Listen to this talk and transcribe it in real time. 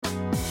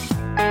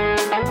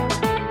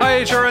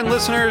HRN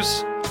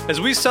listeners.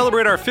 As we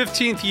celebrate our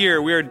 15th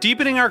year, we are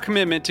deepening our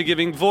commitment to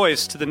giving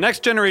voice to the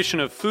next generation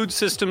of food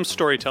systems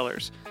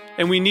storytellers,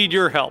 and we need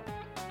your help.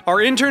 Our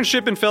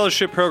internship and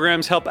fellowship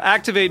programs help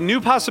activate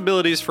new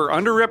possibilities for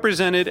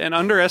underrepresented and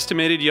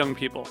underestimated young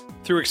people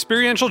through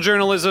experiential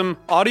journalism,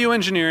 audio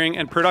engineering,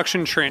 and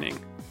production training.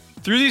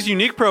 Through these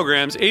unique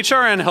programs,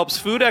 HRN helps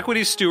food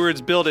equity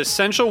stewards build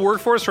essential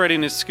workforce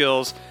readiness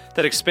skills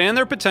that expand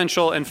their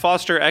potential and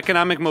foster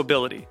economic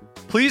mobility.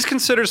 Please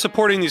consider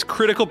supporting these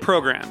critical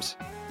programs.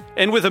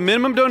 And with a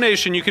minimum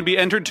donation, you can be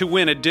entered to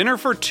win a dinner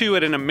for two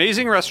at an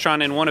amazing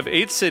restaurant in one of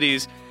 8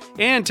 cities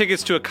and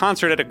tickets to a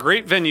concert at a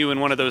great venue in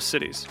one of those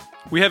cities.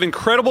 We have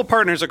incredible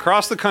partners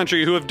across the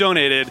country who have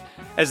donated,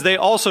 as they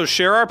also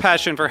share our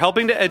passion for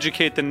helping to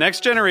educate the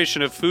next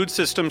generation of food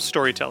systems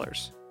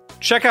storytellers.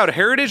 Check out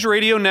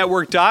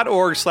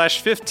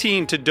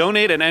heritageradionetwork.org/15 to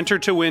donate and enter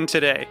to win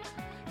today.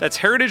 That's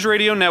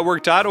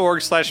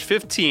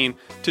heritageradionetwork.org/15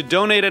 to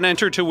donate and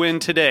enter to win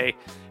today.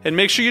 And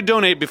make sure you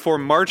donate before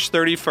March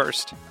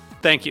 31st.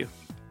 Thank you.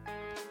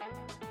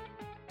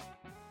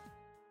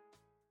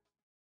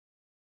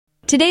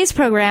 Today's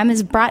program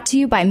is brought to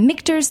you by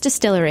Michter's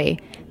Distillery.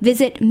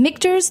 Visit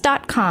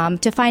Michters.com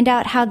to find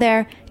out how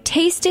their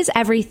taste is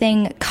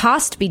everything,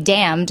 cost be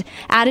damned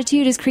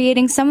attitude is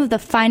creating some of the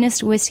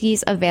finest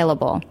whiskeys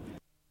available.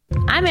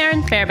 I'm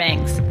Erin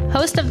Fairbanks,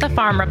 host of The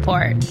Farm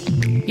Report.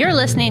 You're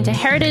listening to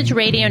Heritage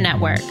Radio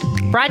Network,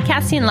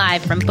 broadcasting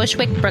live from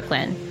Bushwick,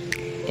 Brooklyn.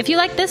 If you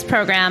like this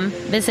program,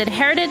 visit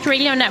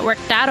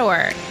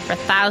heritageradionetwork.org for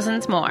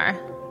thousands more.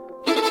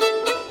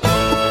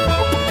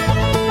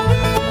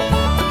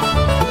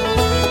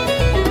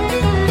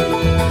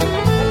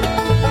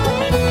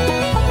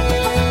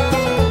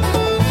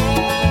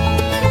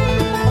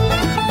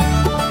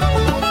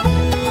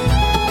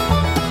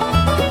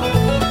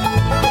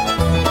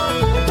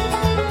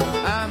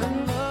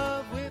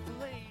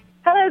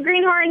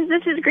 Greenhorns.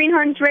 This is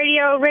Greenhorns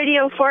Radio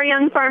for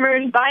young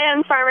farmers, by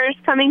young farmers,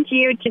 coming to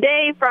you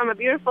today from a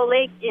beautiful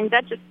lake in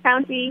Dutchess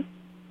County.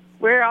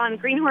 We're on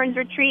Greenhorns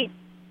Retreat,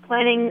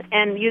 planning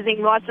and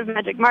using lots of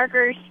magic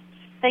markers.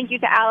 Thank you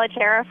to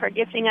Alaterra for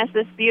gifting us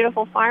this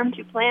beautiful farm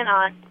to plant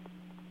on.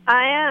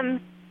 I am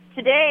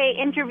today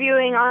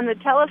interviewing on the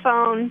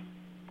telephone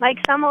Mike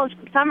Sommer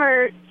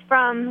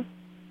from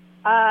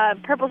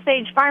Purple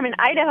Sage Farm in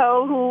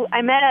Idaho, who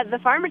I met at the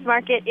farmers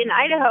market in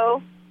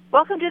Idaho.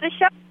 Welcome to the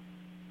show.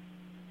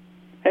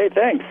 Hey,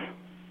 thanks.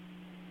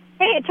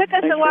 Hey, it took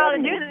us a while to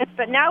do this,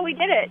 but now we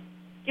did it.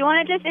 Do you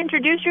want to just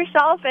introduce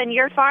yourself and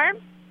your farm?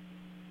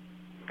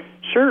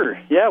 Sure.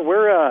 Yeah,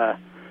 we're a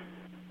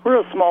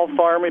small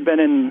farm.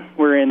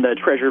 We're in the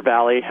Treasure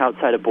Valley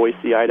outside of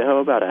Boise, Idaho,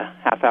 about a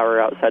half hour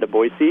outside of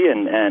Boise,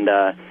 and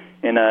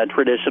in a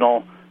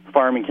traditional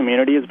farming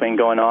community. Has been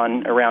going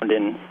on around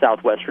in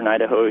southwestern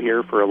Idaho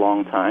here for a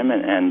long time,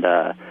 and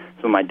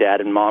so my dad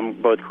and mom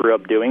both grew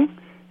up doing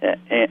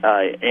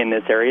in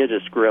this area,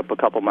 just grew up a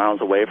couple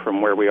miles away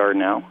from where we are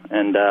now.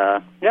 And,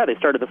 they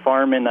started the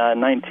farm in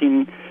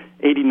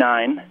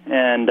 1989,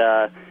 and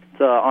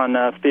it's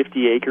on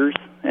 50 acres,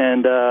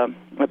 and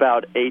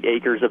about 8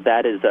 acres of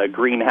that is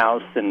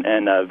greenhouse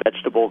and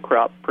vegetable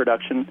crop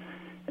production,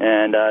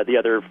 and the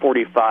other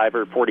 45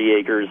 or 40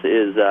 acres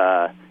is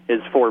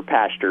for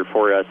pasture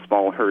for a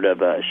small herd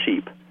of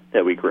sheep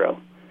that we grow.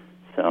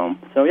 So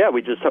yeah,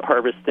 we just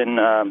harvest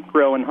and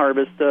grow and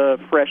harvest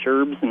fresh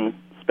herbs and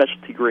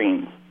specialty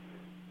greens.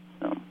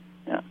 So,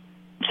 yeah.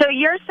 So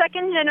you're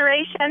second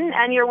generation,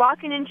 and you're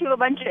walking into a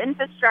bunch of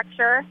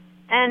infrastructure,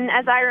 and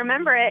as I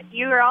remember it,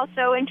 you are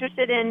also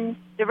interested in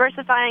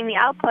diversifying the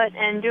output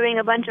and doing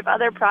a bunch of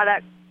other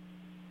products,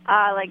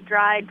 like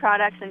dried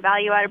products and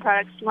value-added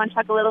products. Do you want to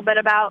talk a little bit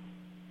about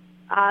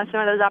some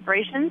of those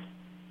operations?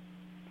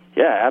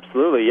 Yeah,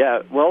 absolutely,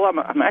 yeah. Well,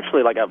 I'm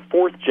actually like a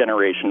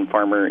fourth-generation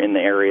farmer in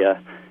the area,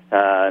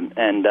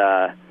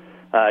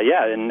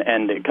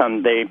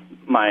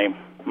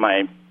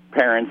 my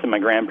parents and my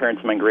grandparents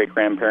and my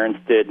great-grandparents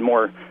did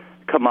more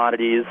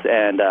commodities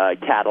and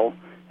cattle,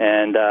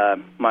 and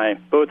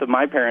both of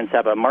my parents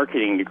have a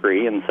marketing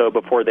degree, and so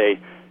before they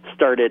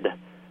started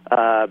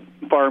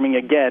farming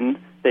again,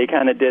 they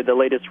kind of did the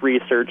latest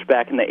research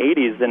back in the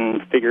 80s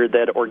and figured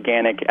that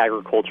organic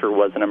agriculture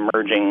was an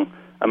emerging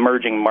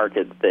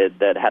market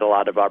that had a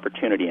lot of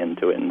opportunity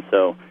into it, and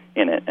so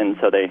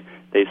they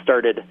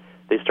started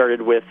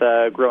with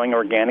growing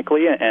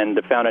organically and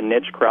found a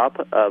niche crop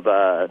of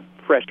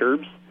fresh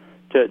herbs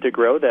to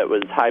grow that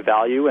was high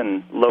value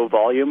and low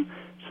volume,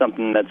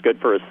 something that's good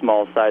for a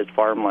small-sized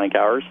farm like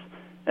ours.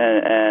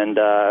 And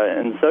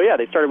so yeah,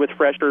 they started with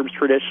fresh herbs,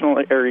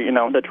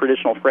 the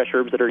traditional fresh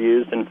herbs that are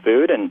used in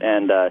food,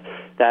 and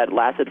that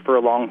lasted for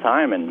a long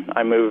time. And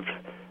I moved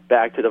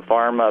back to the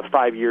farm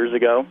 5 years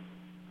ago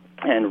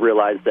and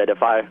realized that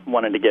if I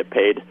wanted to get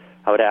paid,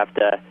 I would have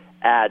to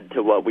add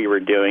to what we were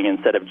doing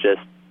instead of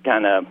just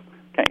kind of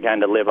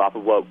live off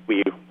of what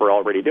we were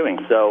already doing.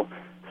 So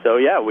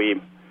yeah,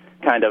 we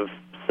kind of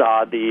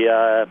saw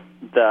the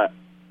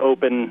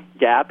open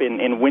gap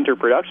in winter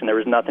production. There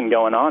was nothing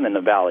going on in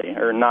the valley,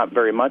 or not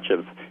very much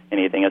of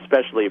anything,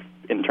 especially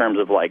in terms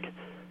of like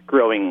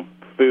growing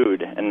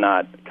food and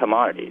not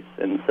commodities.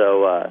 And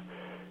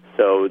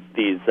so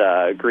these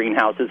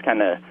greenhouses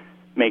kind of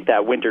make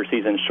that winter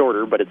season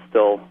shorter, but it's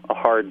still a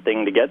hard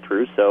thing to get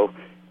through. So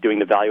doing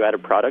the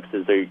value-added products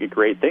is a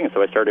great thing.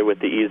 So I started with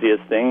the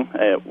easiest thing,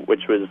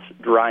 which was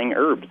drying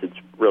herbs. It's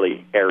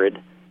really arid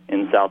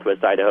in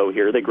southwest Idaho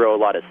here. They grow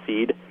a lot of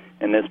seed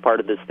in this part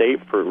of the state.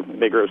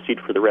 They grow seed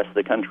for the rest of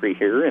the country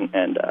here,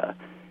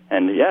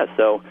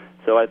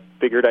 so I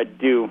figured I'd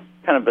do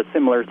kind of a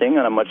similar thing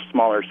on a much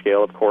smaller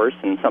scale, of course,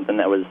 and something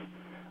that was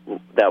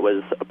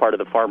a part of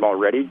the farm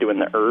already, doing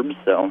the herbs.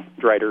 So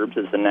dried herbs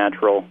is the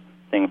natural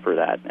thing for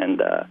that,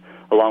 and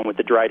along with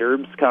the dried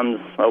herbs comes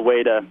a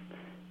way to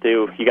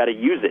you got to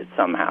use it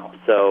somehow.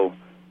 So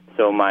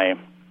my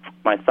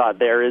thought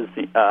there is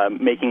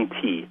making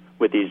tea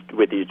with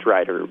these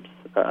dried herbs.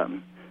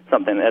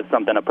 Something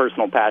a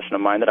personal passion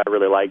of mine that I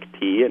really like,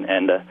 tea,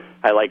 and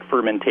I like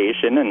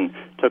fermentation, and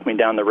took me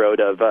down the road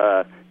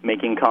of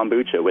making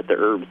kombucha with the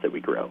herbs that we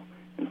grow.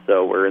 And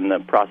so we're in the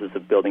process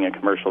of building a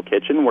commercial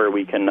kitchen where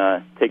we can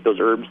take those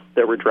herbs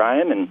that we're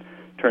drying and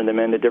turn them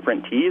into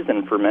different teas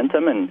and ferment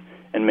them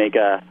and make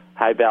a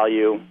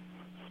high-value,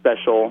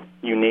 special,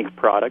 unique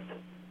product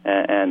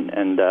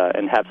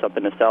and have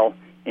something to sell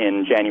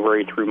in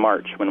January through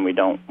March when we're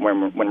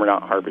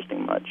not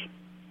harvesting much.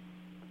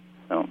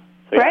 So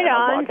right yeah,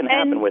 on. A lot can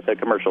happen with a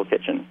commercial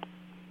kitchen.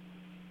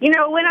 When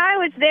I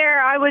was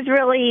there, I was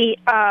really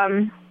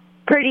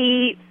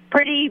pretty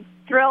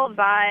thrilled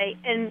by,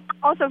 and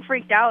also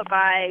freaked out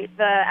by,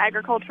 the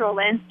agricultural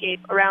landscape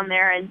around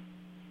there, and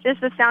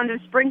just the sound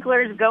of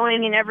sprinklers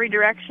going in every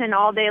direction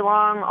all day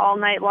long, all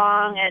night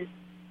long, and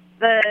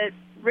the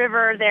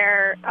river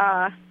there.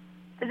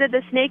 Is it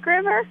the Snake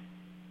River?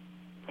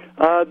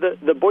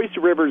 The Boise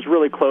River is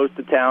really close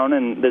to town,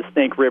 and the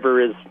Snake River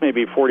is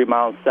maybe 40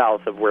 miles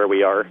south of where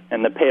we are,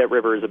 and the Payette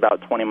River is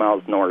about 20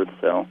 miles north.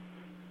 So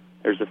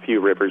there's a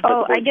few rivers.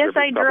 Oh, I guess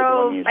I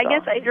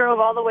drove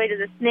all the way to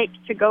the Snake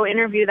to go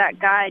interview that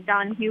guy,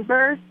 Don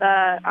Huber,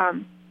 the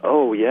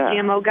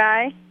GMO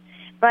guy.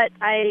 But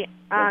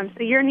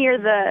so you're near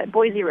the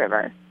Boise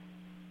River.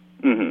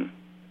 Mm-hmm.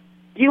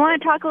 Do you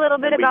want to talk a little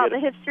bit about the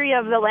history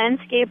of the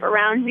landscape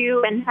around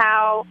you and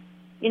how,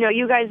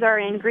 you guys are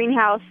in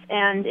greenhouse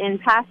and in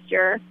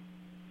pasture?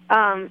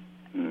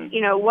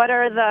 What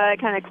are the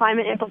kind of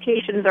climate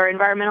implications or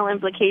environmental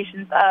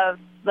implications of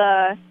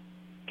the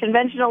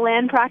conventional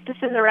land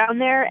practices around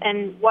there,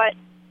 and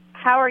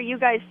how are you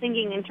guys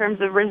thinking in terms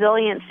of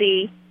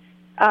resiliency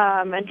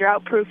and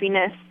drought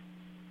proofiness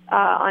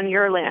on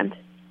your land?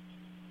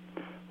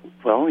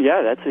 Well,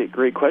 yeah, that's a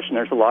great question.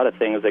 There's a lot of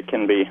things that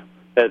can be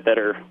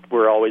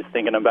we're always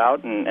thinking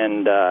about,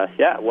 and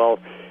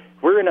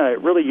we're in a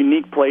really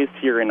unique place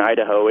here in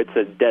Idaho. It's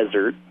a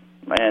desert,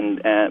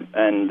 and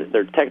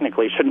there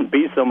technically shouldn't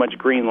be so much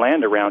green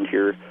land around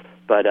here,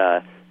 but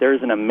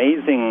there's an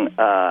amazing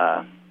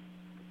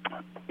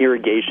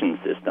irrigation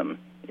system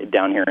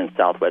down here in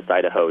southwest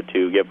Idaho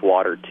to give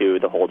water to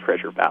the whole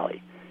Treasure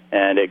Valley,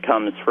 and it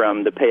comes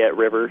from the Payette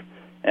River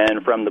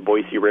and from the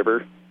Boise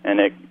River, and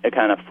it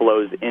kind of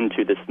flows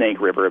into the Snake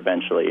River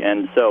eventually.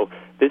 And so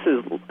this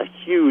is a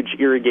huge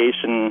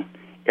irrigation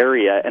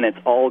area, and it's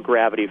all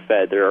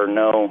gravity-fed. There are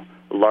no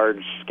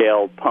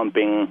large-scale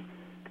pumping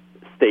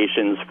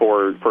stations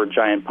for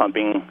giant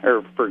pumping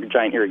or for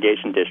giant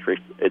irrigation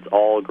districts. It's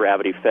all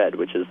gravity-fed,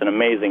 which is an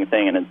amazing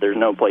thing, and there's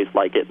no place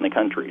like it in the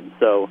country.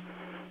 So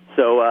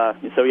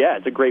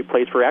it's a great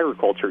place for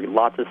agriculture.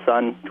 Lots of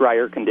sun,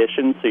 drier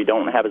conditions, so you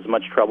don't have as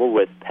much trouble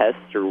with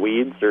pests or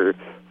weeds or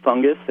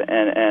fungus,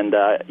 and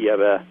you have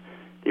the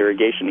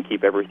irrigation to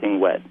keep everything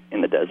wet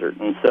in the desert.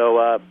 And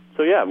so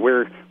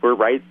we're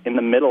right in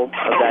the middle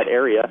of that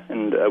area,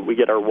 and we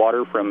get our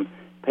water from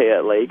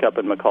Payette Lake up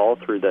in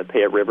McCall through the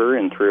Payette River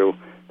and through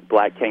the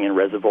Black Canyon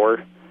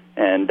Reservoir,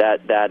 and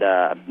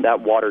that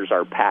waters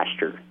our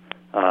pasture.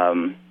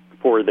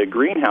 For the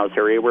greenhouse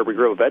area where we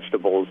grow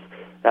vegetables,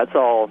 that's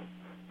all,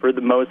 for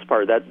the most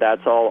part,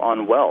 that's all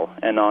on well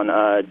and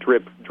on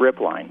drip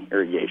line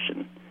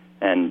irrigation,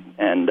 and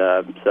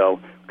so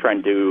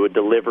trying to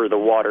deliver the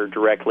water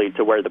directly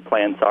to where the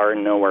plants are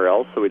and nowhere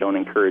else, so we don't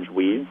encourage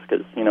weeds,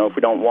 because if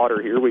we don't water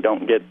here, we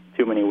don't get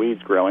too many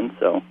weeds growing.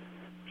 So we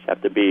just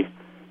have to be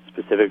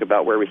specific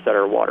about where we set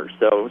our water.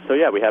 So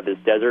we have this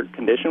desert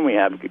condition, we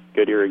have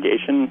good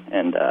irrigation,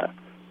 and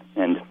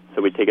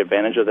so we take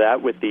advantage of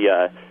that with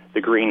the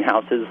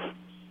greenhouses.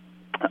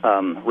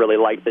 Really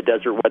like the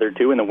desert weather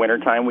too. In the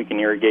wintertime, we can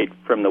irrigate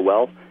from the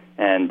well,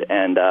 and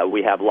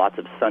we have lots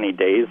of sunny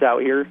days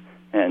out here.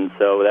 And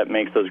so that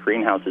makes those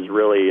greenhouses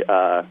really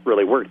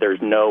work. There's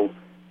no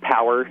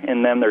power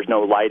in them. There's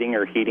no lighting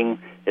or heating.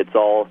 It's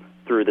all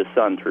through the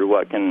sun, through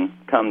what can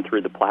come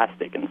through the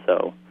plastic. And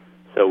so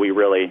we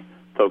really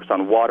focus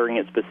on watering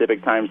at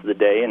specific times of the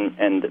day,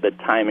 and the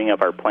timing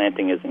of our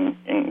planting is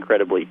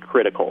incredibly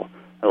critical.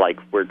 Like,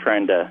 we're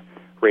trying to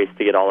race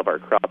to get all of our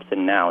crops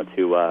in now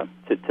to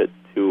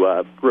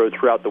grow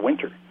throughout the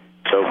winter.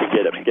 So if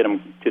we get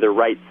them to the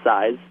right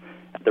size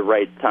at the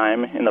right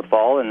time in the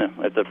fall, and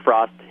if the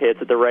frost hits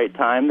at the right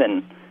time,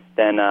 then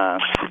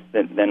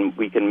then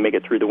we can make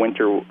it through the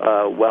winter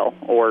well,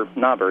 or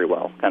not very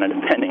well, kind of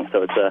depending.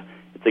 So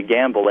it's a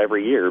gamble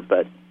every year,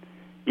 but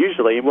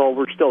usually, well,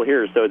 we're still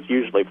here, so it's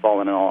usually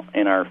fallen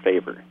in our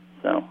favor.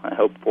 So I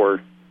hope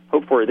for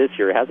this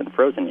year. It hasn't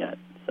frozen yet,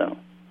 so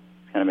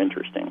it's kind of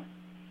interesting.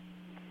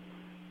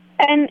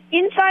 And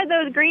inside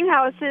those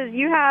greenhouses,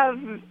 you have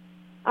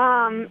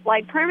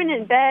like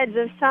permanent beds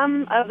of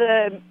some of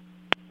the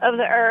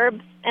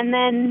herbs, and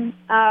then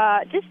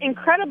just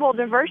incredible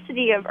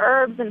diversity of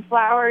herbs and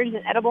flowers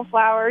and edible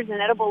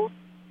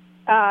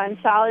and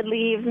solid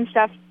leaves and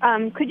stuff.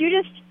 Could you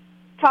just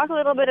talk a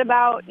little bit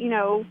about,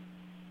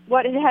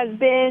 what it has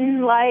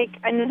been like?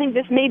 And I think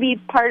this may be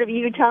part of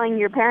you telling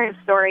your parents'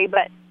 story,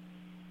 but,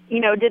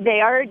 did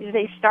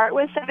they start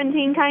with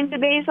 17 kinds of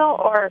basil,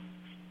 or,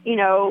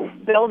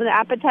 build an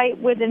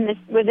appetite within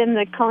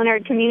the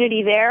culinary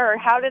community there, or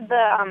how did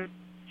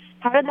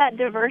that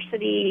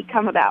diversity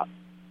come about?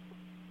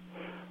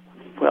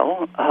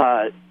 Well,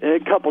 a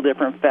couple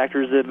different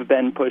factors that have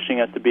been pushing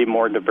us to be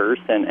more diverse,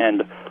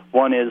 and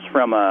one is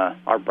from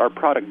our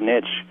product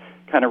niche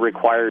kind of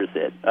requires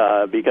it,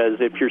 because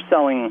if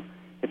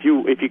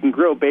you can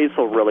grow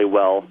basil really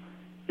well,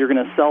 you're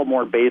going to sell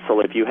more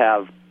basil if you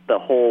have the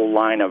whole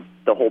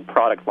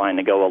product line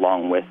to go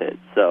along with it.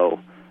 So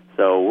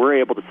we're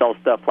able to sell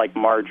stuff like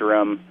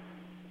marjoram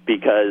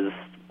because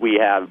we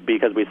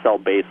sell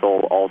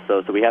basil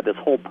also. So we have this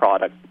whole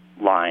product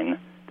line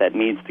that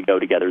needs to go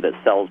together, that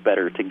sells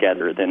better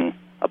together than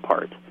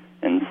apart.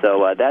 And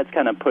so that's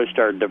kind of pushed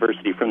our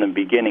diversity from the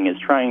beginning, is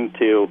trying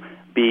to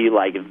be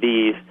like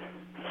the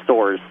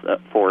source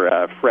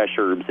for fresh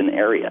herbs in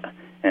area.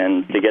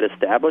 And to get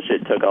established,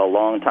 it took a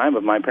long time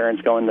of my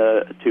parents going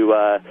to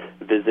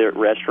visit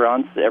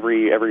restaurants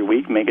every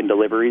week, making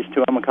deliveries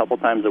to them a couple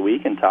times a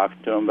week and talking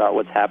to them about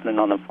what's happening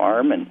on the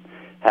farm, and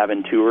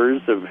having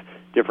tours of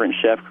different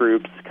chef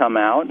groups come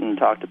out and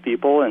talk to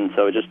people. And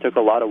so it just took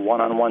a lot of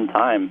one-on-one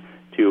time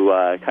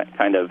to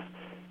kind of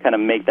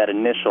make that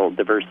initial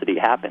diversity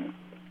happen.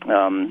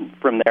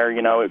 From there,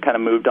 it kind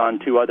of moved on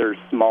to other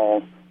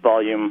small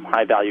volume,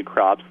 high-value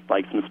crops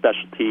like some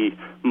specialty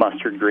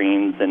mustard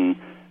greens and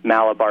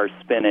Malabar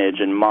spinach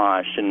and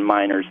mosh and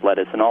miner's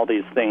lettuce and all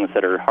these things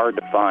that are hard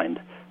to find.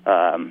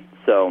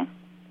 So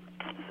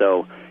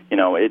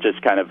it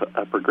just kind of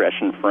a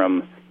progression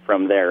from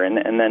there.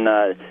 And then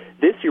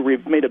this year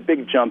we've made a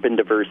big jump in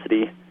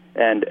diversity,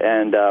 and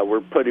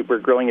we're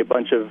growing a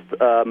bunch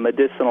of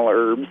medicinal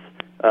herbs,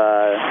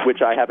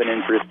 which I have an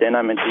interest in.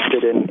 I'm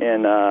interested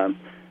in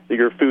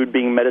your food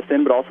being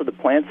medicine, but also the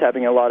plants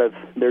having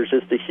there's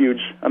just a huge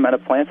amount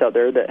of plants out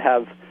there that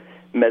have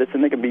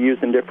medicine that can be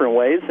used in different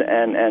ways,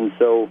 and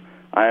so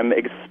I'm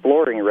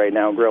exploring right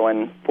now,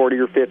 growing 40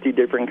 or 50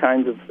 different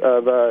kinds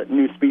of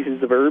new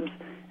species of herbs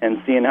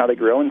and seeing how they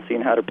grow and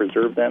seeing how to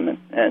preserve them,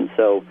 and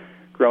so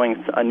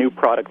growing a new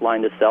product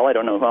line to sell. I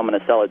don't know who I'm going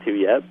to sell it to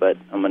yet, but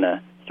I'm going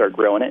to start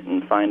growing it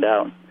and find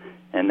out.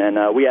 And then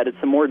we added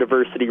some more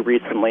diversity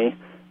recently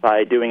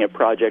by doing a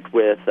project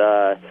with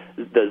the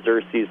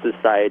Xerces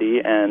Society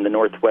and the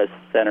Northwest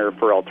Center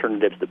for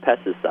Alternatives to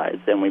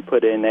Pesticides, and we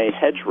put in a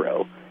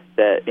hedgerow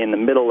that in the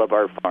middle of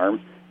our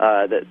farm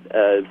that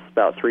is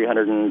about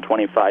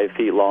 325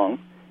 feet long,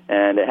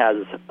 and it has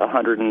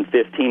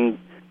 115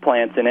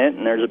 plants in it,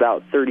 and there's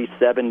about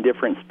 37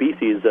 different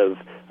species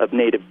of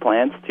native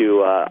plants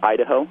to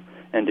Idaho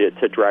and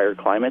to drier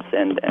climates,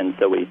 and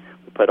so we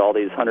put all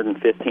these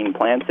 115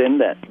 plants in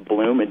that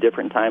bloom at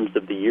different times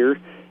of the year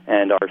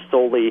and are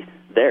solely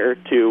there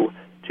to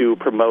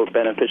promote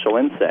beneficial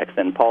insects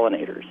and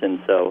pollinators.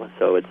 And so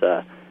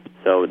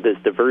this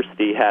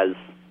diversity has,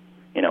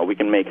 we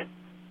can make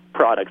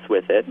products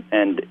with it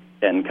and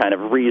kind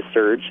of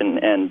research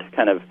and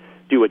kind of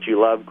do what you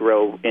love,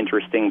 grow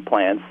interesting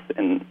plants,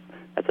 and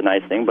that's a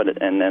nice thing.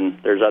 And then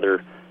there's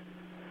other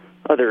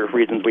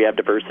reasons we have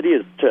diversity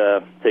is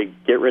to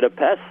get rid of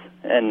pests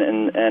and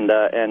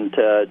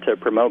to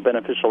promote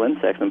beneficial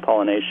insects and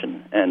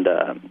pollination, and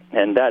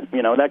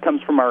that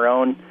comes from our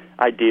own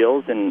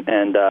ideals and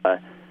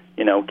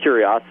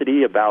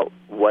curiosity about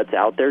what's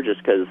out there,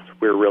 just because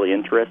we're really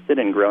interested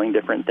in growing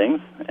different things,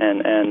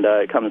 and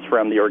it comes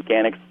from the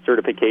organic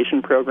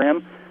certification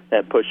program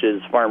that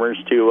pushes farmers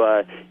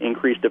to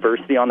increase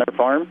diversity on their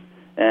farm,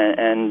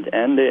 and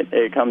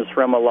it comes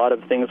from a lot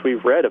of things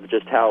we've read of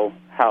just how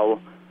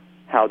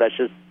that's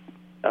just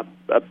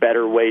a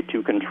better way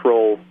to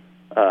control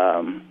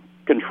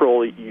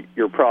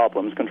your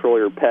problems, control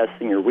your pests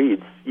and your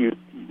weeds, use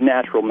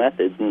natural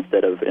methods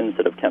instead of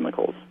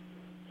chemicals.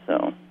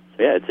 So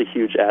yeah, it's a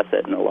huge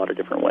asset in a lot of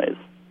different ways.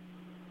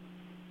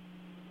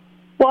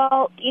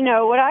 Well,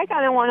 what I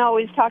kind of want to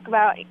always talk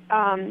about,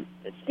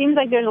 it seems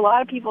like there's a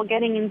lot of people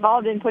getting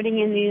involved in putting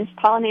in these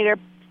pollinator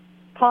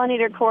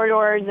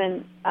corridors,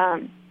 and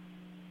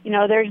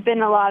there's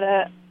been a lot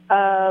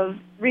of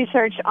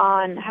research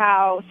on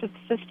how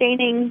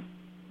sustaining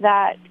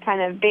that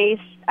kind of base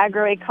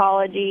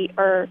agroecology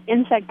or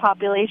insect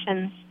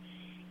populations,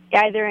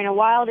 either in a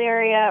wild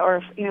area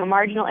or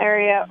marginal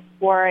area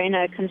or in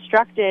a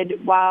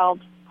constructed wild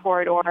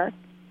corridor,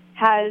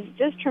 has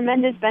just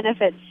tremendous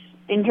benefits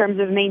in terms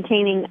of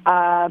maintaining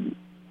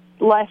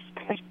less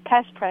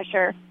pest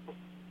pressure,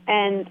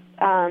 and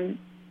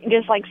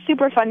just like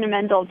super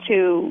fundamental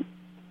to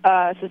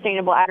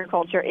sustainable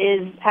agriculture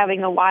is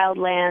having a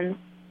wildland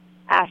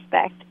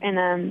aspect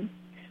and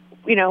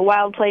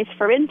wild place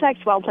for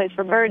insects, wild place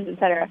for birds,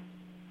 etc.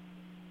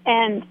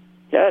 And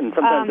and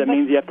sometimes that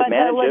means you have to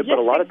manage it, but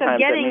a lot of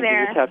times that means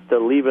you just have to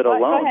leave it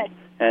alone,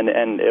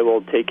 and it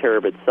will take care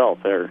of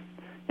itself. Or,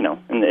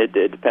 and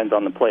it depends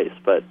on the place.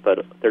 But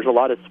there's a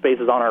lot of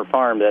spaces on our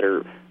farm that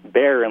are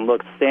bare and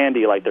look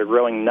sandy, like they're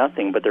growing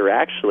nothing, but they're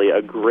actually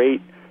a great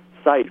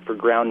site for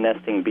ground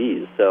nesting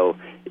bees. So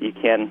you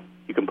can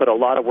put a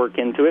lot of work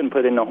into it and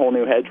put in a whole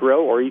new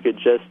hedgerow, or you could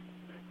just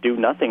do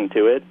nothing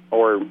to it,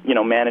 or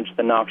manage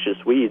the noxious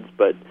weeds,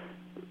 but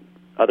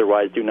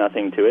otherwise do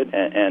nothing to it,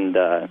 and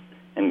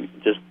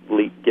just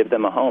give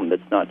them a home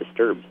that's not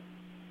disturbed.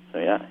 So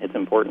yeah, it's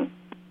important.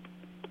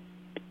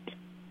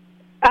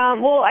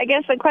 Well, I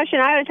guess the question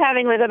I was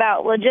having was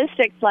about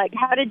logistics. Like,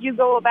 how did you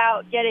go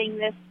about getting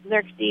this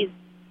Xerxes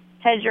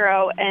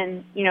hedgerow?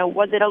 And,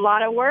 was it a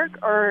lot of work,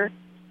 or,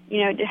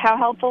 how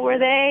helpful were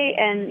they?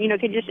 And,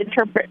 could you just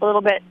interpret a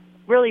little bit,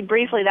 really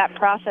briefly, that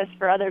process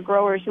for other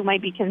growers who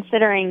might be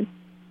considering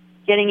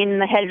getting in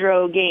the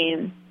hedgerow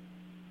game?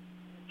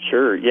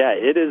 Sure. Yeah,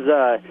 it is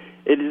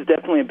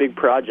definitely a big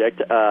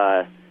project.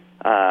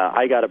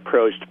 I got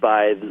approached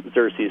by the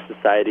Xerxes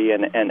Society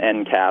and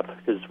NCAP,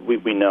 because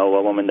we know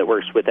a woman that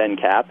works with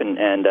NCAP,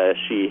 and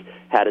they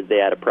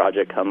had a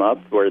project come up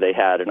where they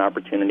had an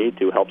opportunity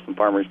to help some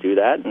farmers do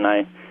that, and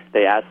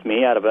they asked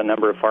me out of a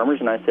number of farmers,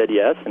 and I said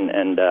yes,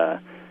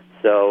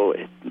 so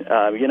it's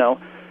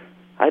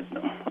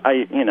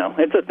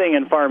a thing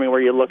in farming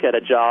where you look at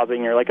a job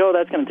and you're like, oh,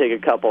 that's going to take a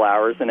couple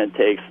hours, and it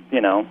takes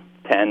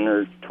 10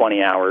 or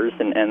 20 hours,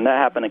 and that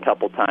happened a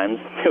couple times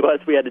to us.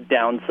 We had to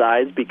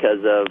downsize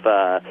because of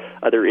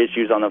other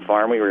issues on the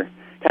farm. We were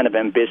kind of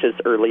ambitious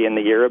early in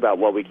the year about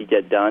what we could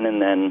get done,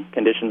 and then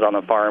conditions on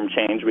the farm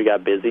changed. We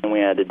got busy, and we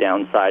had to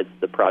downsize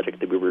the project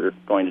that we were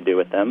going to do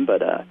with them.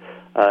 But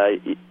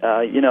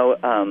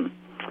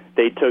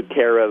they took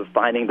care of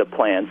finding the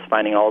plants,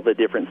 finding all the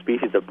different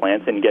species of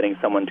plants, and getting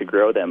someone to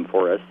grow them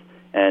for us,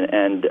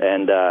 and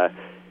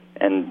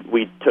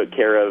we took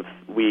care of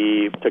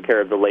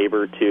the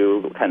labor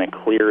to kind of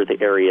clear the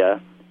area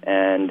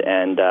and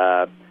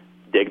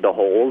dig the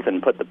holes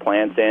and put the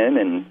plants in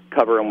and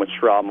cover them with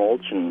straw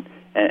mulch, and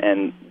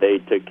they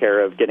took care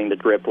of getting the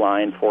drip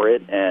line for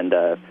it, and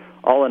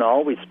all in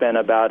all we spent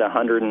about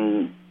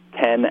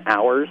 110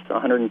 hours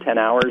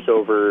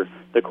over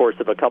the course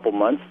of a couple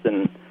months,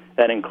 and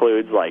that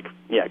includes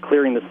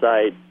clearing the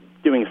site,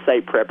 doing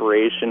site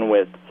preparation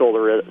with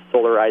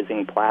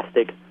solarizing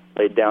plastic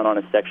laid down on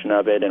a section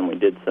of it, and we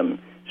did some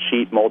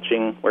sheet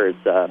mulching where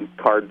it's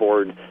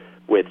cardboard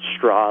with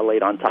straw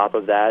laid on top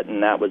of that,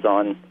 and that was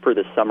on for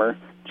the summer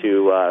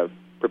to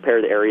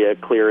prepare the area,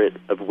 clear it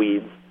of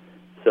weeds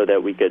so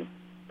that we could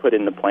put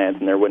in the plants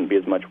and there wouldn't be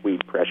as much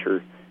weed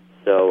pressure.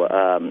 So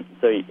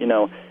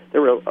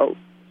there were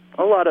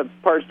a lot of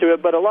parts to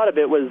it, but a lot of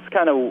it was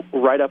kind of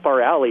right up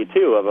our alley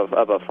too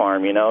of a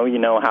farm. You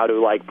know how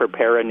to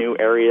prepare a new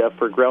area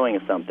for growing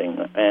something,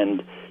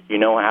 and you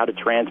know how to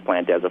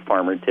transplant as a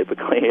farmer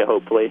typically,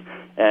 hopefully,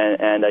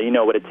 and you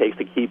know what it takes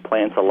to keep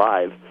plants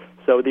alive.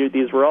 So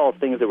these were all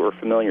things that were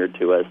familiar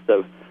to us.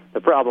 So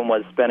the problem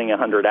was spending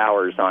 100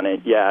 hours on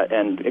it,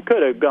 and it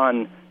could have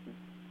gone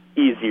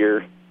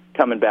easier.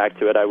 Coming back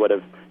to it, I would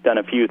have done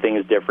a few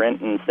things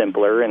different and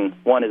simpler, and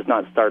one is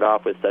not start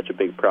off with such a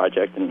big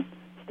project and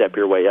step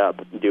your way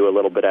up, do a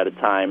little bit at a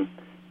time,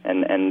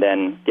 and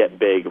then get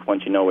big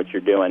once you know what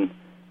you're doing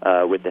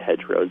with the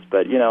hedgerows.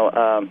 But,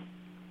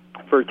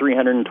 for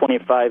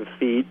 325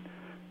 feet,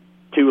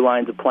 2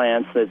 lines of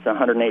plants, it's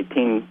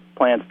 118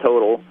 plants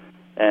total,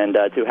 and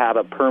to have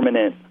a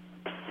permanent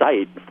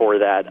site for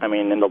that, I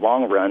mean, in the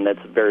long run, that's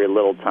very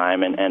little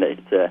time, and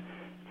it's a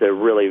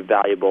really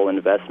valuable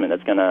investment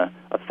that's going to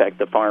affect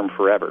the farm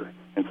forever.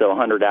 And so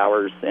 100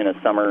 hours in a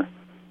summer,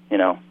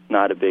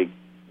 not a big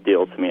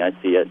deal to me. I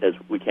see it as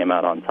we came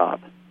out on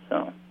top.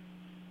 So,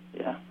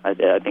 yeah,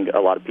 I think a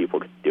lot of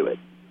people could do it.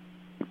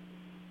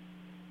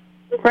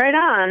 Right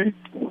on.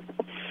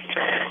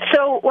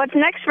 So what's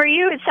next for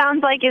you, it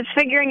sounds like, is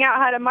figuring out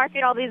how to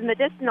market all these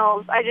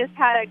medicinals. I just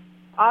had an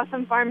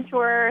awesome farm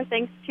tour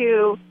thanks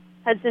to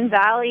Hudson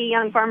Valley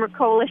Young Farmer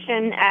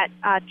Coalition at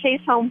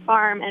Chase Home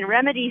Farm and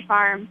Remedy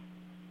Farm,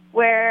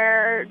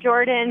 where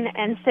Jordan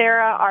and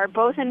Sarah are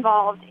both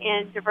involved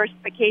in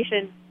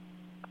diversification.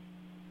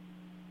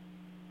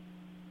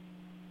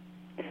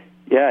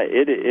 Yeah,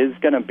 it is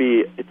going to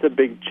be, it's a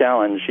big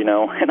challenge, and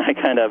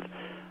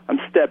I'm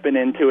stepping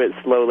into it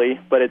slowly,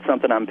 but it's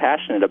something I'm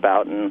passionate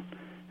about, and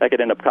that could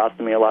end up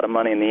costing me a lot of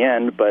money in the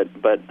end, but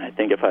I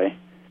think if I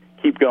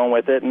keep going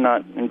with it and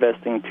not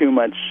investing too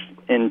much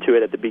into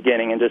it at the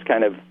beginning and just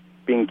kind of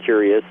being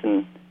curious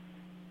and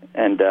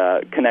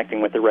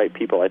connecting with the right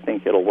people, I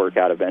think it'll work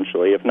out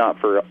eventually. If not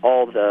for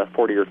all the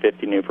 40 or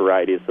 50 new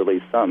varieties, at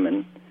least some.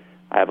 And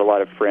I have a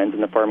lot of friends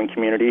in the farming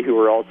community who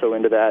are also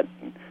into that.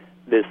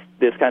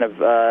 this kind of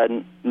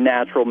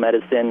natural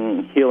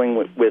medicine, healing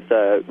with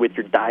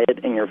your diet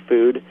and your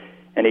food,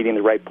 and eating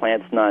the right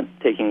plants, not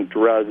taking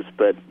drugs,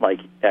 but like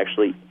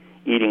actually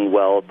eating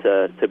well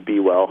to be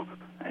well.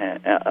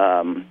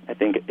 I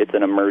think it's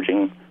an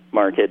emerging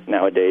market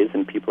nowadays,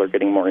 and people are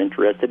getting more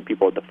interested.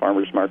 People at the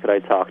farmers market I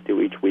talk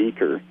to each week,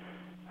 or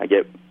I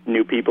get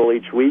new people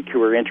each week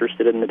who are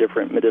interested in the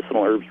different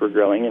medicinal herbs we're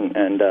growing,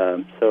 and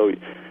so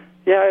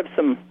yeah, I have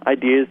some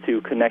ideas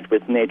to connect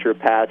with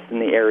naturopaths in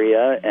the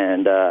area,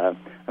 and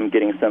I'm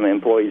getting some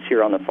employees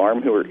here on the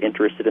farm who are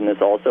interested in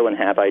this also and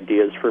have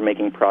ideas for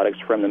making products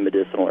from the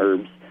medicinal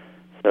herbs.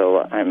 So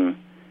I'm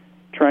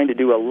trying to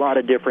do a lot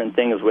of different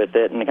things with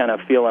it and kind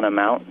of feeling them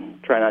out,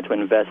 try not to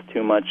invest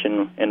too much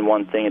in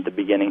one thing at the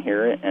beginning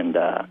here, and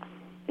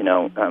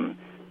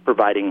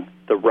providing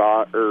the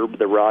raw herb,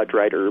 the raw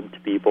dried herb to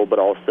people, but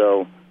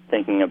also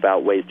thinking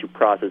about ways to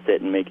process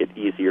it and make it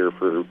easier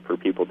for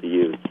people to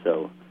use.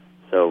 So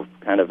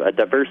kind of a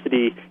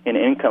diversity in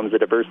incomes, a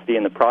diversity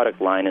in the product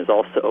line is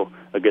also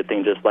a good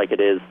thing, just like it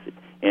is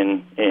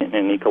in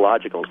an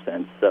ecological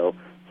sense. So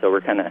we're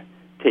kind of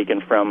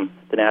taken from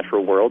the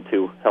natural world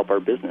to help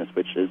our business,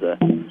 which is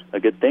a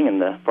good thing in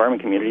the farming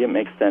community. It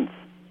makes sense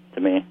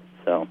to me.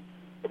 So.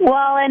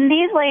 Well, and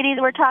these ladies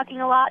were talking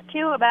a lot,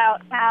 too,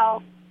 about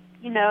how,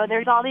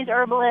 there's all these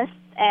herbalists,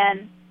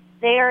 and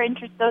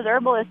those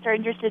herbalists are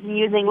interested in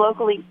using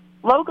locally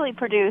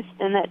produced,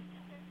 and that,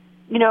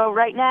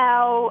 right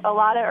now, a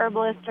lot of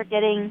herbalists are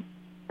getting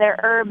their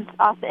herbs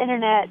off the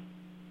internet,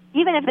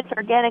 even if it's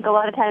organic, a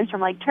lot of times from,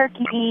 like,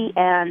 Turkey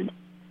and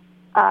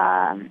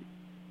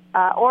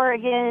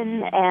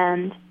Oregon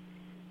and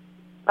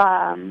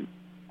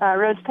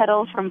rose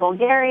petals from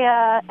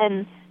Bulgaria,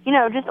 and,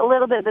 just a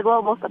little bit of the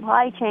global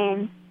supply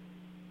chain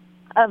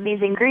of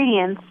these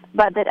ingredients,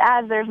 but that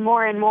as there's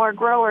more and more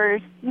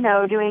growers, she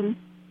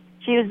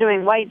was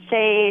doing white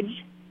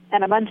sage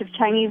and a bunch of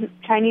Chinese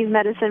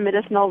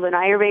medicinals and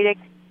Ayurvedic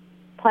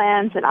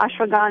plants and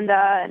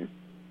ashwagandha, and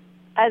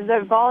as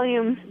the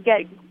volumes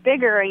get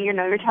bigger, and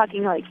you're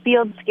talking like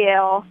field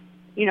scale,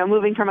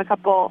 moving from a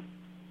couple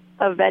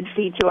of bed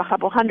feet to a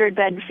couple hundred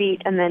bed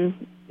feet, and then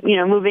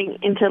moving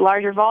into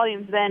larger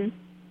volumes, then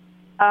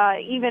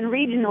even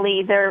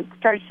regionally there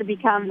starts to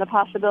become the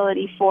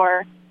possibility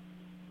for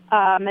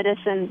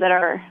medicines that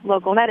are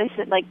local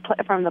medicine, like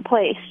from the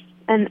place,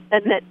 and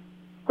that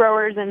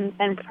growers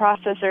and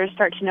processors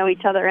start to know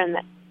each other, and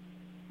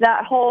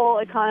that whole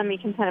economy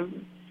can kind of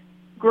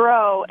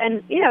grow.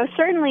 And,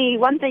 certainly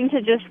one thing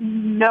to just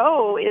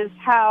know is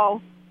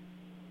how,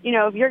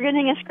 if you're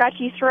getting a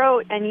scratchy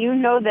throat and you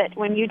know that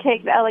when you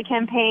take the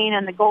elecampane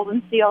and the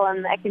golden seal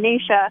and the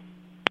echinacea,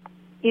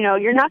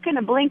 you're not going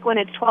to blink when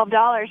it's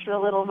 $12 for the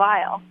little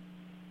vial.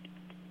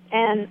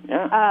 And,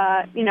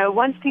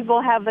 once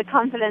people have the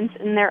confidence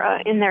in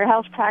their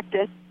health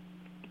practice,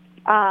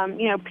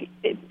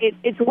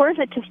 it's worth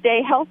it to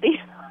stay healthy.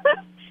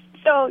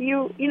 So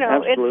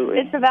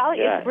it's a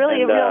value. Yeah. It's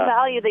really a real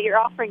value that you're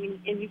offering,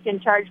 and you can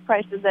charge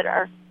prices that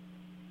are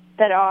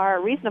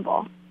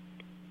reasonable.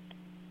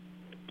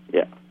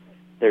 Yeah,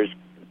 there's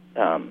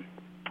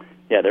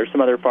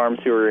some other farms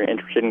who are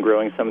interested in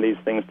growing some of these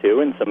things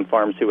too, and some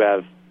farms who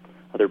have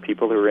other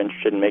people who are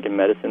interested in making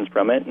medicines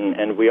from it,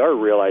 and we are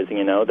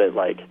realizing, that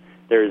like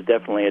there is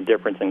definitely a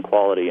difference in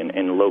quality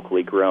in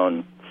locally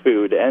grown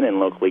food and in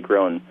locally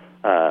grown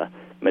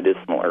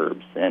medicinal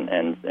herbs,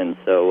 and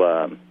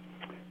so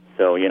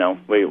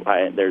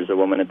there's a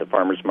woman at the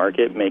farmers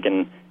market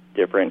making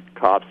different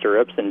cough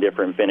syrups and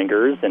different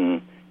vinegars,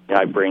 and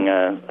I bring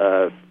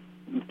a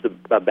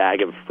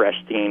bag of fresh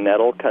stinging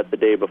nettle cut the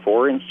day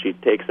before, and she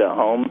takes it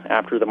home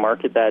after the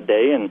market that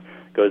day and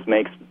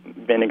makes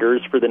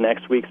vinegars for the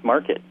next week's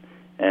market,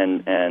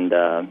 and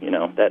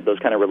those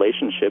kind of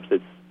relationships,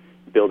 it's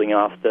building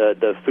off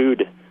the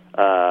food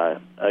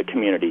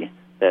community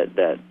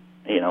that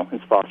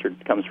is fostered,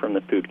 comes from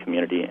the food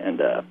community,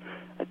 and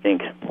I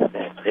think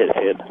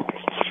it.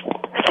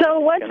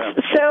 So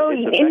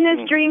in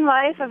this dream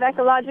life of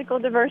ecological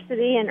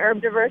diversity and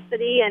herb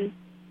diversity and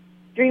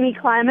dreamy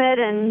climate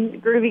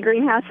and groovy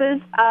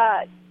greenhouses,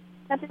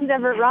 nothing's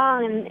ever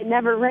wrong and it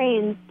never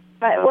rains.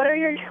 But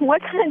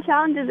what kind of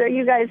challenges are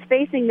you guys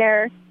facing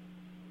there,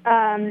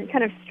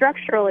 kind of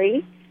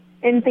structurally,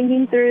 in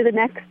thinking through the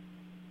next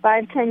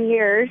 5-10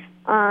 years,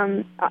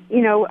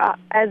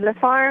 as a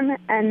farm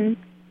and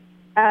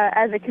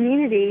as a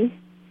community?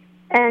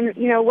 And,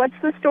 what's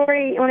the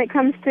story when it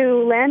comes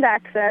to land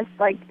access?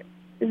 Like,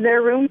 is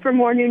there room for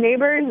more new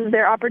neighbors? Is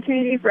there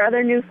opportunity for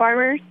other new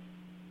farmers?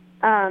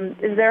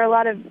 Is there a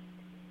lot of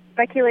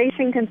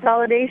speculation,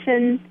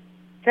 consolidation,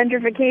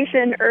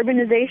 gentrification,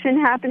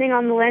 urbanization happening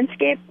on the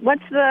landscape?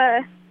 What's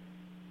the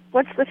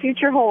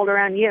future hold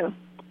around you?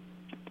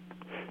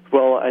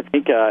 Well, I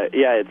think,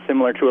 it's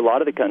similar to a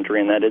lot of the country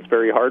in that it's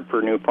very hard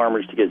for new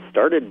farmers to get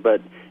started,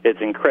 but it's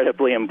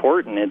incredibly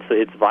important.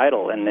 It's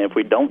vital, and if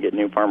we don't get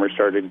new farmers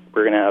started,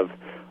 we're going to have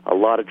a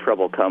lot of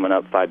trouble coming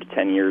up 5 to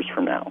 10 years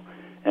from now.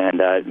 And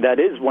that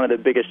is one of the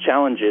biggest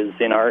challenges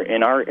in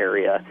our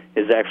area,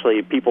 is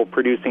actually people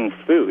producing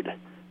food.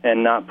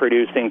 and not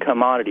producing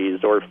commodities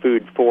or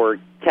food for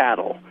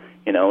cattle.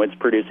 It's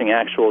producing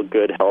actual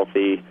good,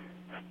 healthy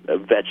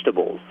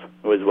vegetables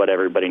is what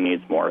everybody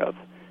needs more of.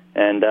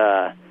 And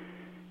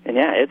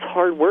yeah, it's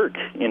hard work,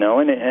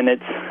 and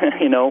it's,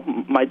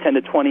 my 10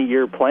 to 20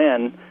 year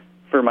plan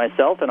for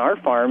myself and our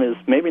farm is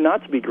maybe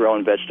not to be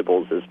growing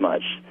vegetables as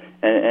much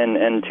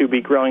and to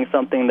be growing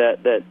something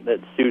that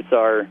suits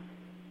our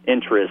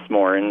interests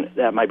more, and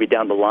that might be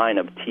down the line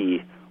of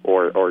tea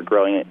or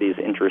growing these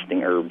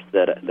interesting herbs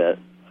that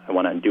I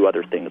want to do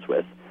other things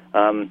with.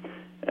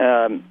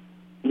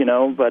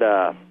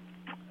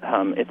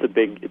 It's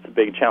a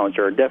big challenge.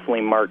 There are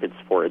definitely markets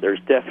for it. There's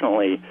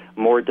definitely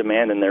more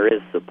demand than there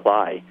is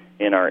supply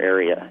in our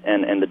area,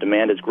 and the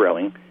demand is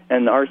growing,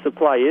 and our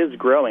supply is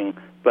growing,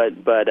 but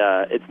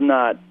it's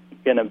not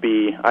going to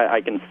be.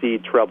 I can see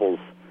troubles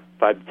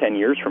 5 to 10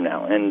 years from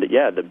now, and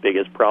the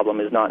biggest problem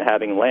is not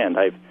having land.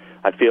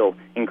 I feel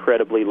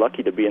incredibly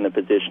lucky to be in the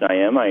position I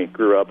am. I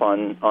grew up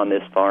on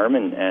this farm,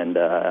 and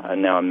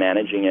now I'm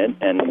managing it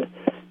and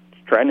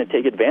trying to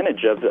take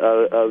advantage of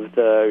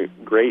the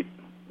great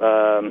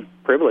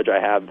privilege I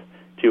have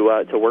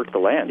to work the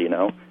land,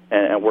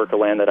 and work a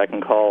land that I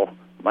can call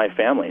my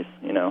family's,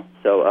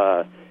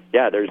 So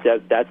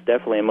that's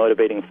definitely a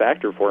motivating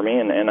factor for me,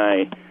 and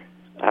I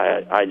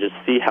just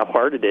see how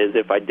hard it is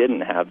if I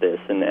didn't have this,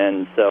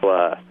 and so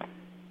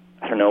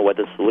I don't know what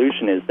the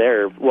solution is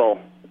there. Well,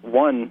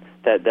 one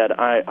that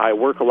I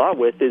work a lot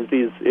with is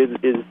these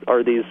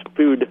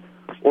food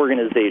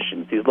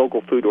organizations, these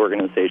local food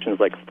organizations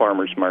like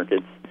farmers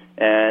markets,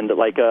 and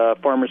like a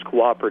farmers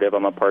cooperative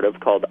I'm a part of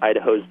called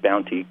Idaho's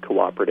Bounty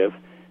Cooperative,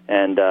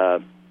 and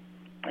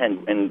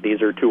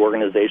these are 2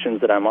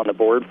 organizations that I'm on the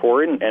board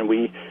for, and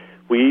we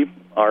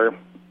are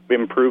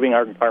improving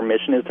our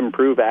mission is to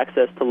improve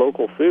access to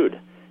local food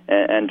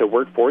and to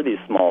work for these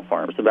small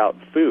farms about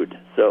food,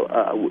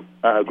 so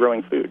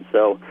growing food.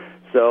 So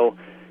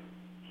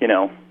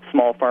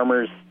small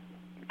farmers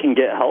can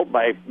get help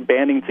by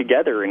banding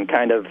together and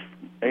kind of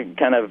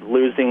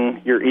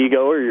losing your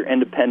ego or your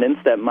independence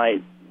that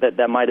might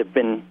have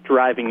been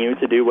driving you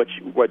to do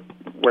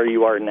where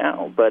you are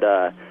now. But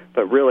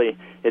really,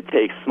 it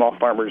takes small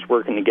farmers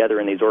working together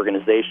in these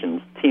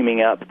organizations,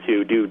 teaming up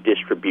to do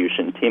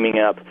distribution, teaming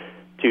up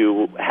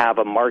to have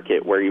a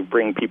market where you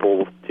bring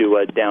people to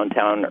a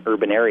downtown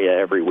urban area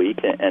every week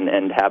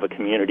and have a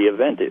community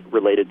event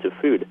related to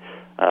food.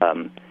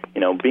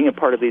 Being a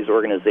part of these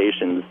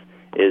organizations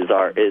is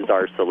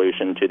our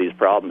solution to these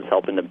problems,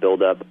 helping to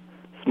build up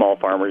small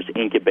farmers,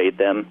 incubate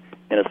them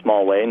in a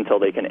small way until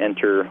they can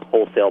enter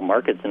wholesale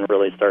markets and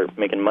really start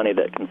making money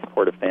that can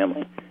support a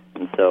family.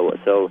 And so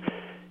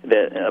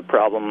the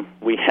problem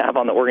we have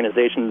on the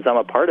organizations I'm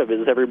a part of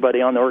is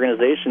everybody on the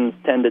organization is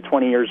 10 to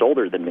 20 years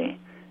older than me,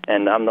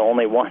 and I'm the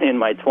only one in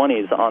my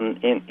 20s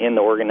in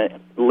the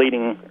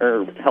leading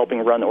or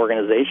helping run the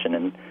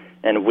organization,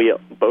 and we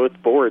both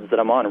boards that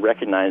I'm on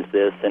recognize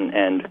this,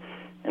 and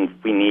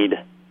we need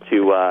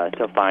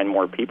to find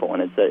more people,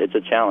 and it's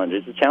a challenge.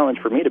 It's a challenge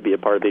for me to be a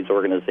part of these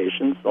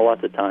organizations a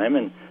lot of the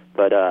time,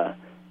 but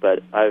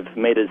I've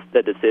made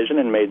the decision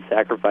and made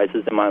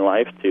sacrifices in my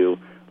life to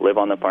live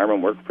on the farm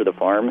and work for the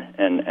farm,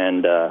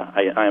 and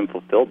I am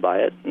fulfilled by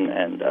it,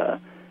 and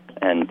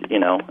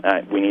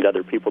we need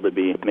other people to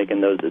be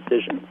making those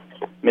decisions.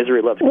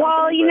 Misery loves company.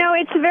 Well,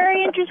 it's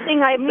very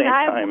interesting. I mean,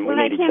 when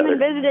I came and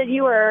visited,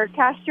 you were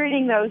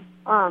castrating those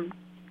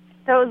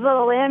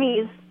little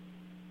lammies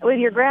with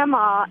your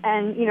grandma,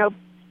 and you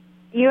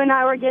and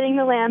I were getting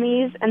the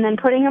lammies and then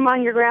putting them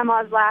on your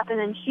grandma's lap, and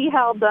then she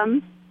held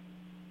them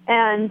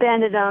and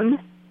banded them,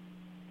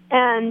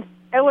 and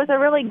it was a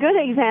really good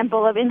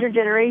example of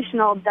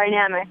intergenerational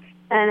dynamic,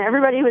 and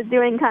everybody was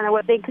doing kind of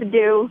what they could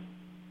do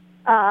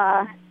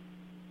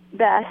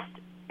best.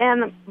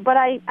 But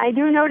I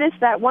do notice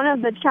that one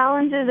of the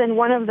challenges and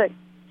one of the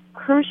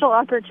crucial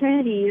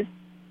opportunities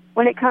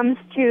when it comes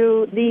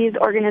to these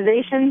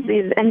organizations,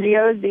 these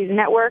NGOs, these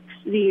networks,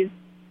 these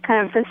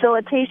kind of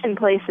facilitation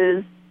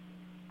places,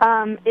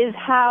 is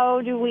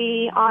how do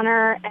we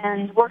honor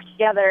and work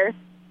together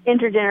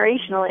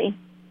intergenerationally,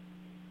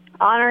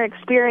 honor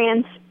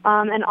experience,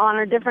 and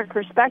honor different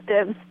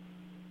perspectives,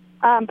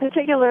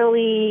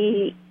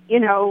 particularly,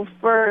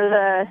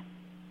 for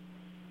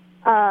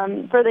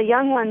the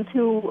young ones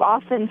who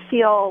often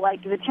feel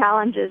like the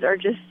challenges are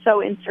just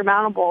so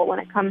insurmountable when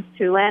it comes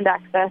to land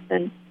access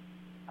and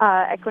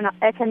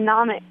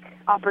economic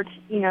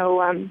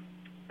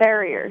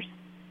barriers,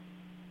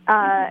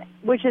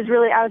 which is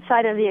really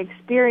outside of the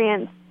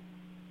experience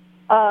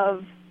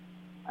of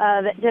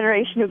that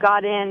generation who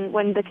got in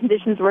when the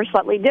conditions were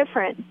slightly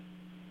different.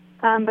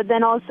 But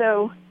then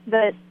also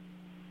that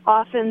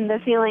often the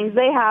feelings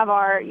they have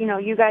are,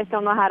 you guys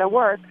don't know how to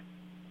work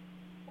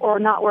or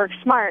not work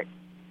smart.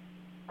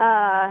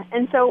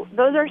 And so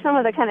those are some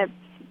of the kind of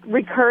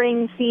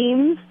recurring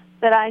themes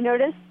that I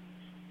noticed.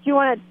 Do you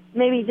want to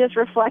maybe just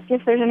reflect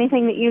if there's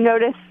anything that you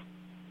noticed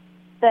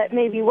that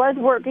maybe was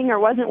working or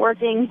wasn't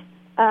working?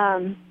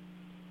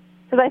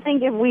 Because I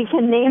think if we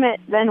can name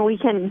it, then we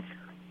can,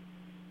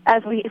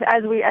 as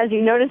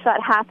you notice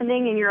that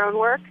happening in your own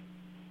work,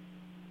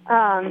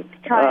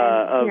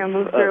 try and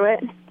move through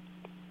it?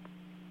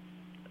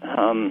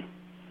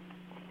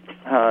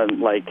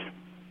 Like,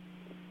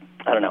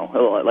 I don't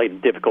know,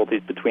 like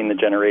difficulties between the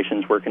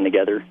generations working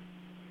together.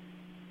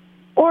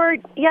 Or,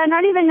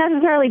 not even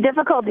necessarily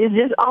difficulties,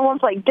 just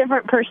almost like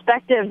different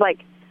perspectives,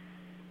 like,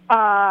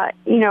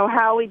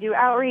 how we do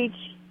outreach,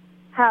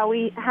 how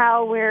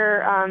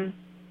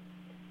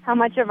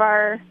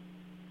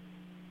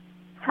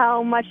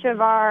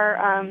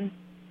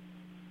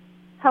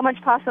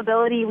much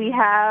possibility we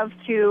have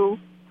to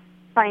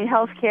find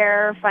health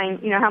care,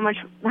 how much,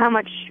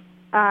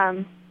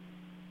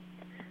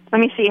 let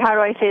me see, how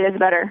do I say this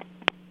better?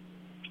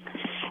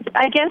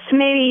 I guess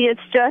maybe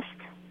it's just...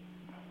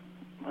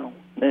 Well,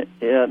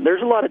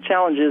 there's a lot of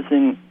challenges,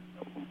 and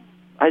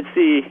I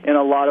see in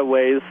a lot of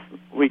ways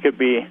we could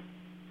be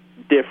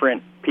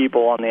different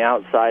people on the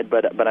outside,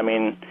 but I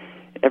mean,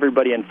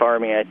 everybody in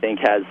farming, I think,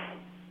 has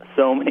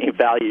so many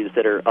values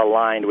that are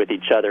aligned with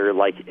each other,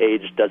 like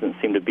age doesn't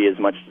seem to be as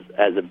much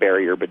as a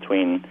barrier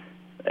between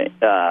in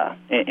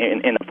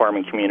the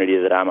farming community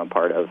that I'm a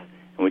part of.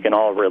 And we can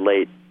all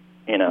relate,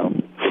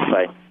 just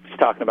by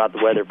talking about the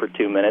weather for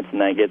 2 minutes,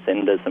 and that gets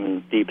into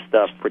some deep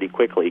stuff pretty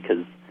quickly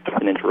because it's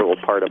an integral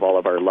part of all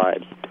of our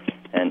lives.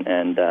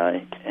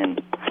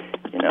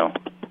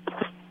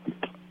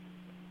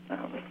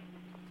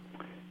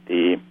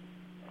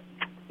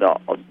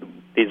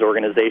 These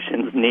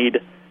organizations need,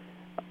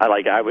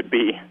 I would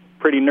be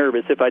pretty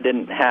nervous if I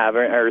didn't have,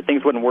 or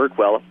things wouldn't work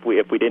well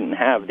if we didn't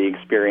have the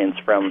experience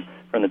from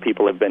the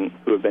people who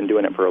have been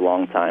doing it for a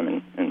long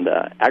time. And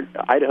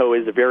Idaho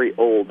is a very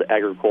old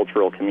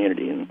agricultural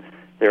community, and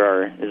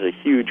is a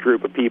huge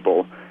group of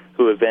people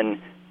who have been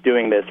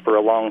doing this for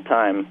a long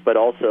time. But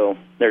also,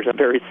 there's a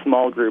very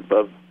small group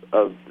of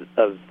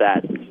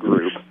that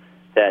group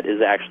that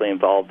is actually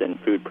involved in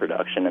food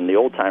production, and the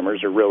old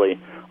timers are really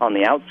on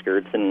the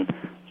outskirts, and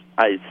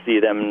I see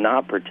them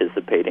not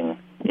participating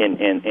in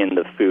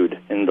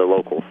the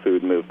local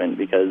food movement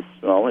because,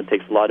 well, it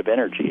takes a lot of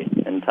energy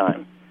and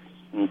time.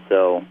 And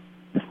so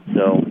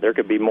there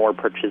could be more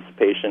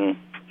participation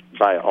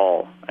by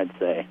all, I'd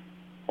say,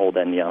 old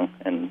and young,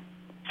 and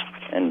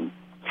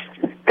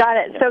got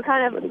it. So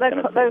kind of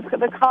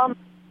the call.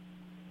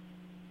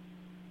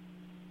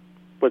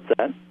 What's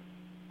that?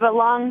 The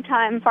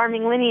long-time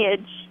farming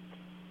lineage.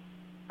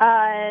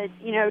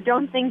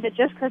 Don't think that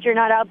just because you're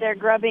not out there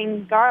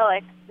grubbing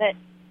garlic that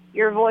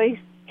your voice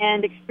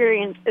and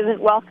experience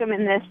isn't welcome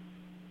in this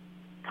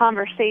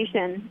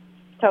conversation.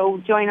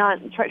 So join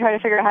on, try to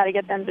figure out how to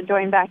get them to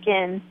join back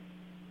in.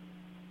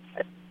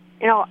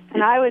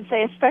 And I would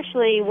say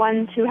especially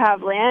ones who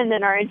have land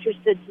and are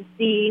interested to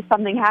see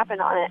something happen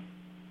on it.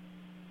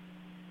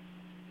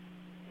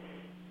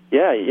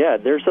 Yeah.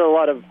 There's a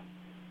lot of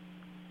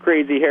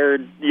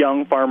crazy-haired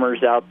young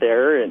farmers out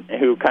there and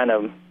who kind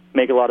of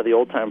make a lot of the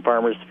old-time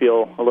farmers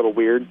feel a little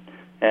weird.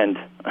 And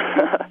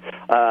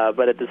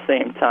but at the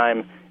same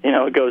time,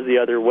 it goes the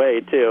other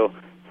way too.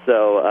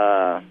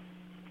 So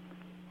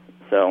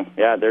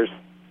yeah, there's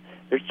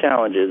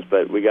challenges,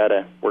 but we got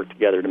to work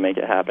together to make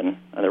it happen.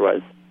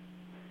 Otherwise,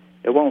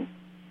 it won't.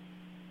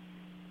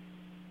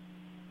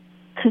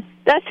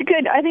 That's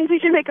good. I think we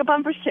should make a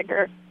bumper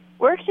sticker.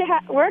 Work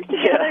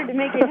together to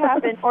make it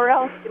happen, or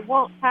else it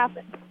won't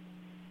happen.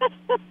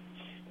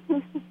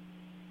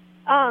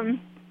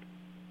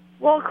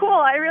 Well, cool.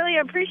 I really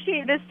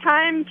appreciate this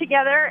time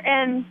together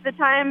and the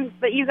time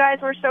that you guys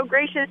were so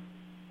gracious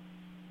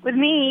with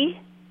me.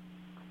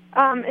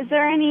 Is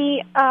there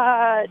any...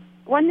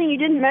 one thing you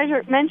didn't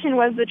mention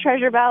was the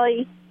Treasure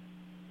Valley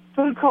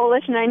Food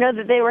Coalition. I know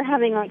that they were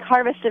having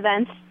harvest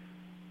events.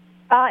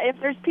 If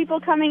there's people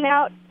coming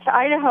out to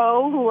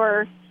Idaho who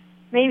are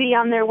maybe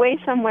on their way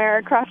somewhere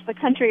across the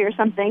country or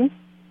something,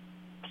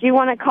 do you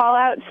want to call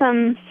out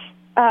some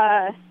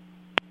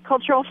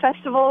cultural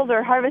festivals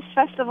or harvest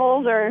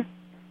festivals or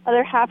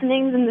other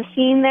happenings in the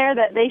scene there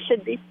that they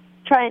should be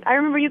trying? I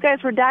remember you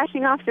guys were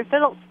dashing off to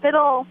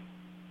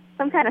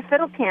some kind of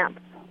fiddle camp.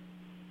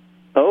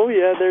 Oh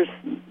yeah, there's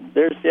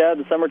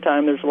the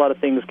summertime. There's a lot of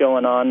things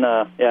going on.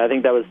 I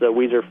think that was the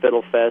Weiser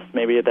Fiddle Fest,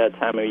 maybe at that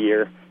time of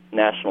year,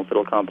 national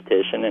fiddle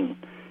competition,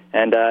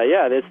 and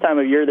this time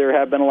of year there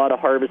have been a lot of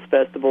harvest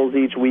festivals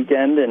each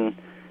weekend, and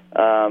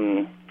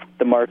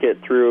the market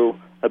threw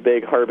a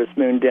big Harvest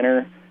Moon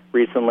dinner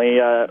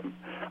recently. Off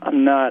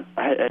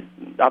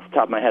the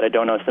top of my head, I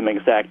don't know some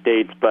exact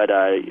dates, but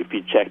if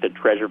you check the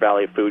Treasure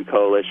Valley Food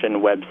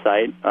Coalition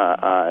website,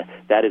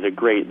 that is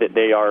that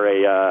they are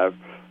a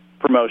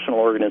promotional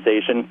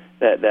organization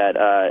that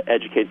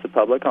educates the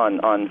public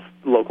on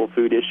local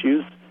food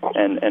issues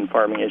and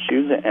farming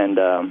issues, and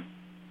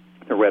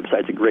their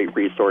website's a great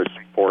resource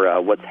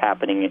for what's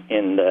happening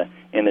in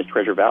this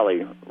Treasure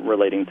Valley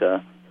relating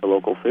to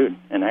local food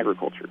and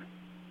agriculture.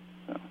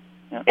 So,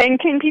 yeah. And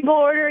can people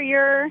order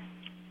your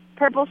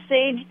purple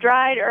sage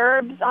dried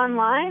herbs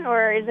online,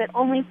 or is it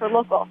only for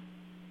local?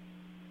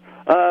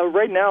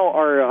 Right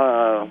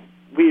now,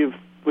 we've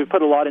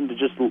put a lot into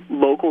just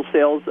local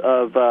sales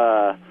of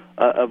our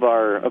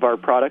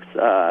products.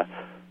 Our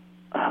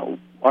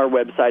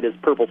website is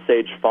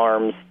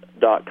purplesagefarms.com.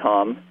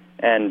 herbs.com,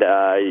 and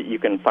you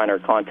can find our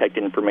contact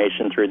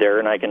information through there,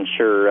 and I can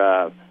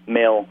sure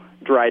mail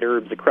dried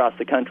herbs across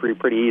the country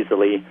pretty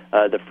easily.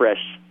 The fresh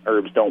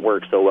herbs don't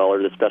work so well,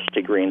 or the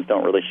specialty greens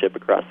don't really ship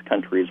across the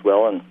country as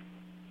well, and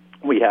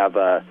we have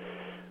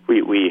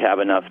we have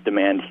enough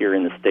demand here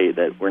in the state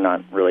that we're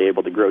not really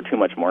able to grow too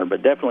much more.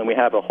 But definitely we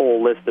have a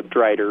whole list of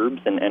dried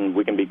herbs, and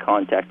we can be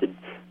contacted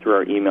through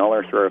our email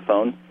or through our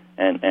phone,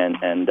 and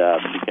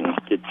we can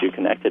get you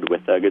connected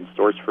with a good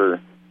source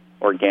for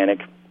organic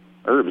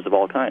herbs of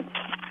all kinds.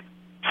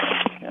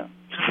 Yeah.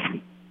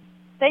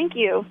 Thank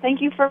you.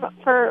 Thank you for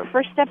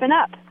stepping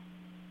up.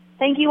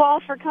 Thank you all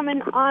for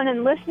coming on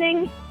and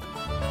listening.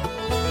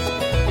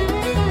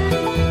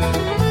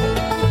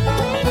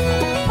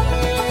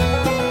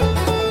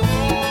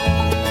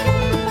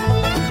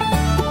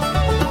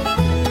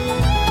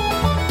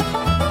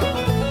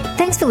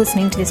 Thanks for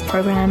listening to this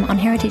program on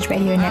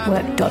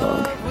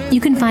heritageradionetwork.org. You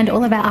can find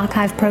all of our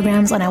archive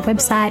programs on our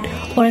website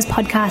or as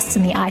podcasts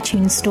in the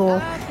iTunes store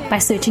by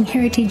searching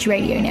Heritage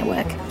Radio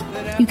Network.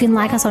 You can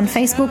like us on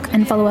Facebook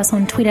and follow us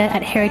on Twitter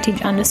at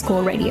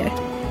heritage_radio.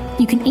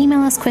 You can email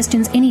us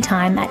questions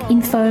anytime at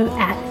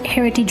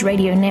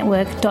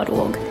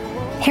info@heritageradionetwork.org.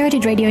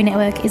 Heritage Radio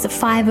Network is a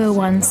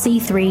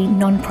 501c3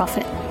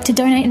 non-profit. To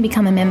donate and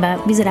become a member,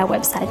 visit our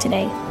website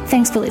today.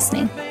 Thanks for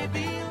listening.